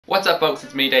What's up folks,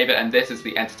 it's me David and this is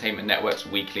the Entertainment Network's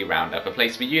weekly roundup, a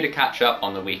place for you to catch up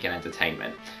on the week in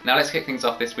entertainment. Now let's kick things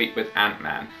off this week with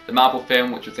Ant-Man. The Marvel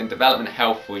film, which was in development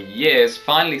hell for years,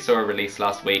 finally saw a release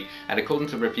last week, and according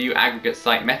to review aggregate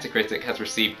site Metacritic, has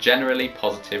received generally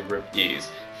positive reviews.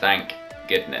 Thank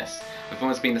goodness. The film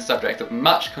has been the subject of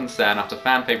much concern after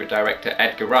fan favourite director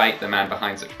Edgar Wright, the man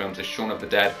behind such films as Shaun of the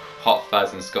Dead, Hot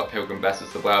Fuzz and Scott Pilgrim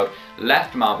vs. the World,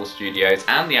 left Marvel Studios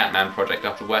and the Ant-Man project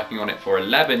after working on it for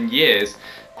 11 years,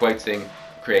 quoting,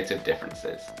 "creative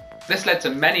differences." This led to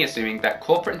many assuming that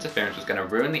corporate interference was going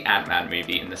to ruin the Ant-Man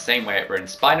movie in the same way it ruined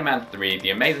Spider-Man 3,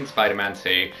 The Amazing Spider-Man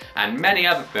 2, and many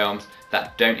other films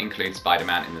that don't include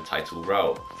Spider-Man in the title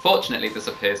role. Fortunately, this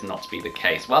appears not to be the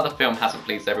case. While the film hasn't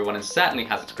pleased everyone and certainly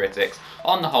has its critics,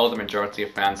 on the whole the majority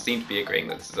of fans seem to be agreeing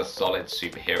that this is a solid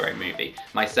superhero movie,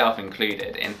 myself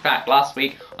included. In fact, last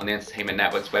week on the Entertainment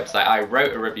Network's website I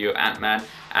wrote a review of Ant-Man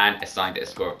and assigned it a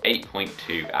score of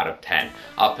 8.2 out of 10.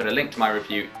 I'll put a link to my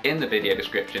review in the video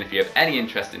description if you have any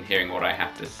interest in hearing what I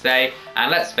have to say, and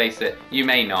let's face it, you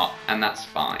may not, and that's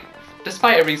fine.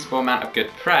 Despite a reasonable amount of good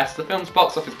press, the film's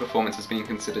box office performance has been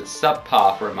considered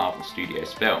subpar for a Marvel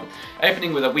Studios film.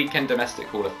 Opening with a weekend domestic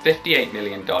haul of $58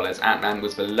 million, Ant-Man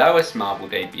was the lowest Marvel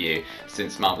debut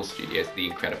since Marvel Studios' The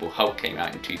Incredible Hulk came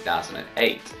out in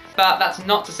 2008. But that's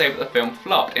not to say that the film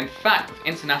flopped. In fact, with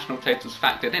international totals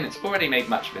factored in, it's already made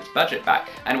much of its budget back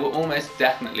and will almost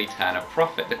definitely turn a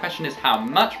profit. The question is, how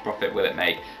much profit will it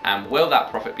make, and will that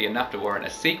profit be enough to warrant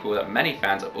a sequel that many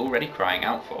fans are already crying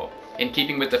out for? In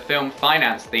keeping with the film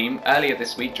finance theme, earlier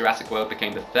this week Jurassic World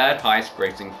became the third highest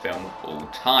grossing film of all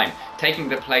time, taking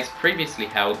the place previously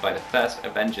held by the first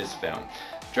Avengers film.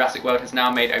 Jurassic World has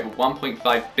now made over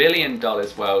 $1.5 billion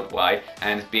worldwide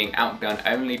and is being outdone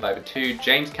only by the two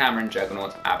James Cameron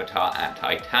juggernauts Avatar and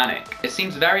Titanic. It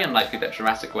seems very unlikely that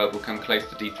Jurassic World will come close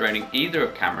to dethroning either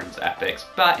of Cameron's epics,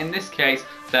 but in this case,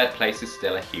 third place is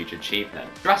still a huge achievement.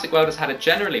 Jurassic World has had a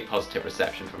generally positive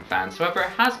reception from fans, however it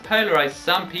has polarised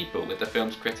some people, with the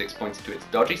film's critics pointing to its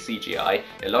dodgy CGI,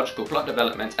 illogical plot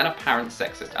development and apparent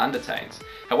sexist undertones.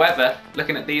 However,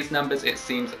 looking at these numbers, it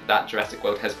seems that Jurassic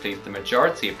World has pleased the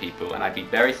majority of people, and I'd be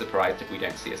very surprised if we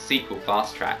don't see a sequel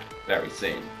fast-tracked very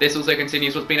soon. This also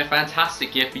continues what's been a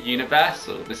fantastic year for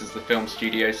Universal. This is the film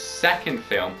studio's second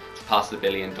film to pass the $1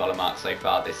 billion mark so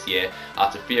far this year,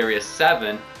 after Furious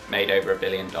 7 made over $1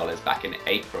 billion back in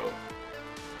April.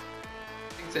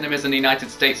 In cinemas in the United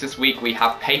States this week we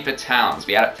have Paper Towns,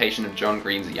 the adaptation of John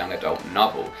Green's young adult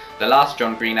novel. The last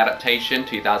John Green adaptation,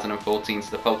 2014's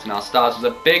The Fault in Our Stars, was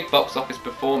a big box office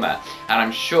performer, and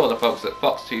I'm sure the folks at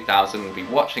Fox 2000 will be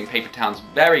watching Paper Towns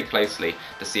very closely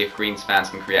to see if Green's fans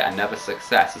can create another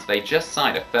success, as they just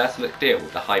signed a first look deal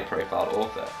with the high profile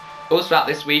author. Also out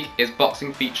this week is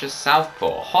boxing feature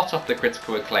Southpaw. Hot off the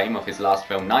critical acclaim of his last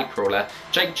film Nightcrawler,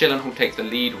 Jake Gyllenhaal takes the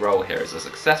lead role here as a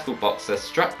successful boxer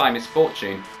struck by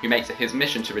misfortune who makes it his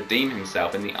mission to redeem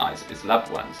himself in the eyes of his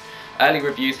loved ones. Early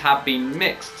reviews have been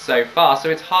mixed so far,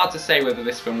 so it's hard to say whether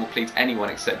this film will please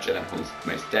anyone except Gyllenhaal's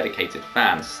most dedicated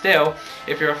fans. Still,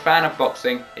 if you're a fan of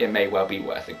boxing, it may well be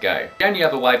worth a go. The only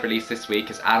other wide release this week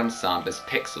is Adam Sandler's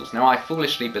Pixels. Now I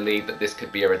foolishly believe that this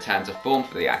could be a return to form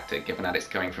for the actor, given that it's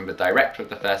coming from the director of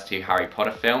the first two Harry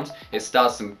Potter films. It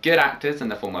stars some good actors in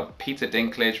the form of Peter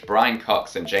Dinklage, Brian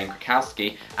Cox and Jane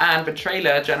Krakowski, and the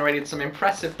trailer generated some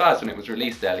impressive buzz when it was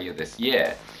released earlier this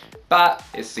year. But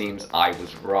it seems I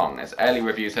was wrong, as early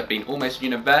reviews have been almost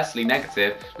universally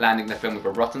negative, landing the film with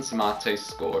a Rotten Tomatoes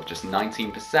score of just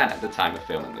 19% at the time of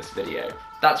filming this video.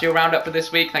 That's your roundup for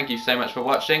this week. Thank you so much for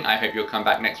watching. I hope you'll come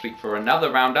back next week for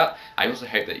another roundup. I also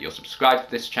hope that you'll subscribe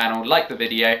to this channel, like the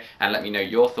video, and let me know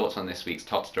your thoughts on this week's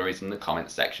top stories in the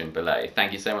comments section below.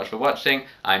 Thank you so much for watching.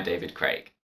 I'm David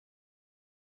Craig.